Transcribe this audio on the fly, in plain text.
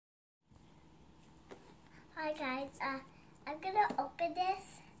Hi guys, I'm gonna open this,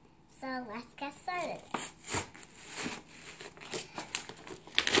 so let's get started.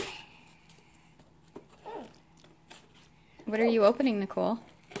 What are you opening, Nicole?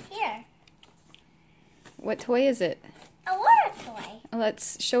 Here. What toy is it? Aurora toy.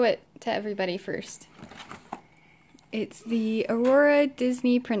 Let's show it to everybody first. It's the Aurora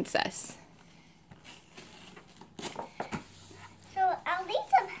Disney Princess. So I'll need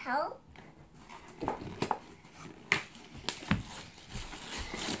some help.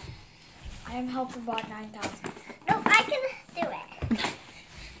 I am help about 9,000. No, I can do it.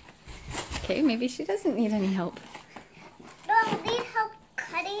 Okay, maybe she doesn't need any help. No, I'll need help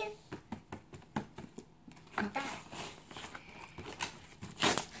cutting.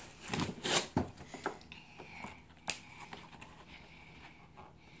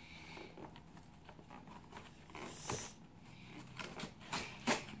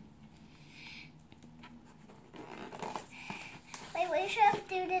 Wait, we should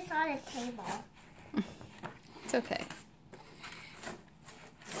do this on a table. It's okay.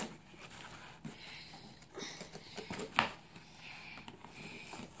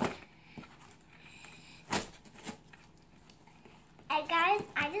 And guys,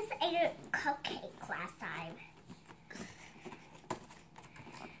 I just ate a cupcake last time.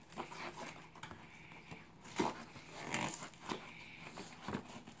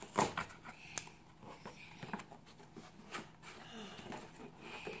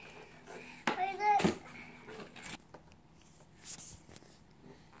 Where's it?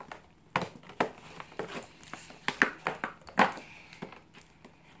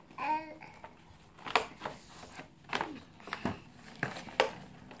 And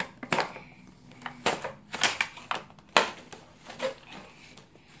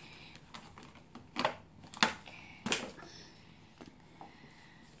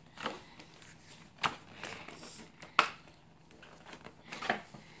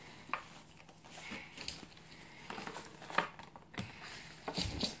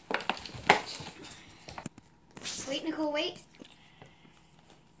Wait, Nicole, wait.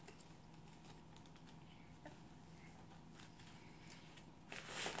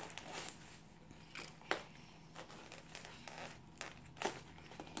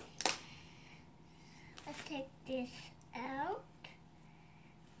 let's take this out.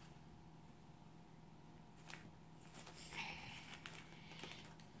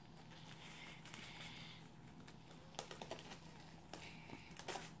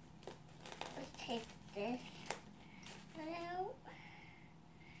 Let's take this out.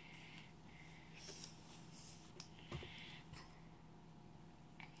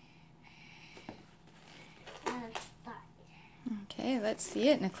 Let's start. Okay, let's see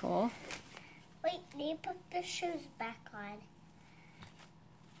it, Nicole. Wait, need to put the shoes back on.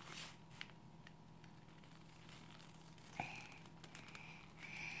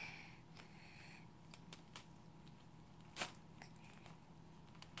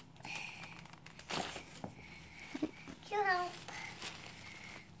 You help.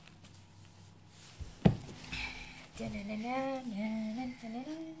 Okay.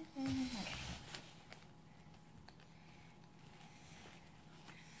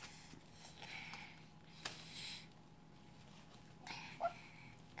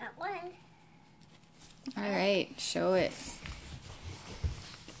 Got one. All right, show it.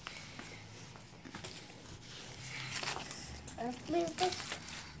 Let's move this.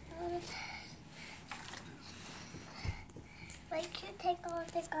 Like you take all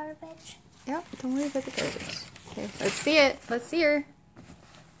of the garbage. Yep, don't worry about the garbage. Okay, let's see it. Let's see her.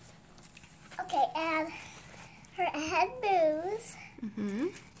 Okay, and her head moves. Mm-hmm.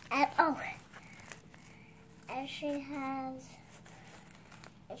 And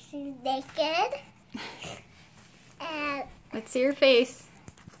and she's naked. And Let's see her face.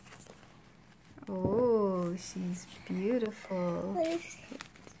 Oh, she's beautiful.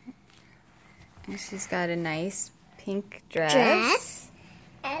 And she's got a nice pink dress.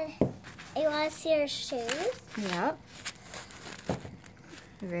 And you want to see her shoes? Yep.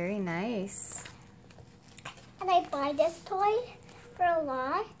 Very nice. And I buy this toy for a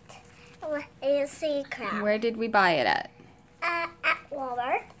lot. And you see crowd. Where did we buy it at? At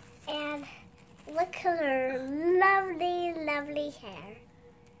Walmart. And look at her lovely, lovely hair.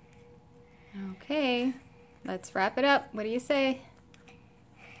 Okay, let's wrap it up. What do you say?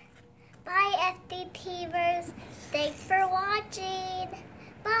 Bye, FDTvers. Thanks for watching.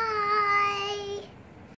 Bye.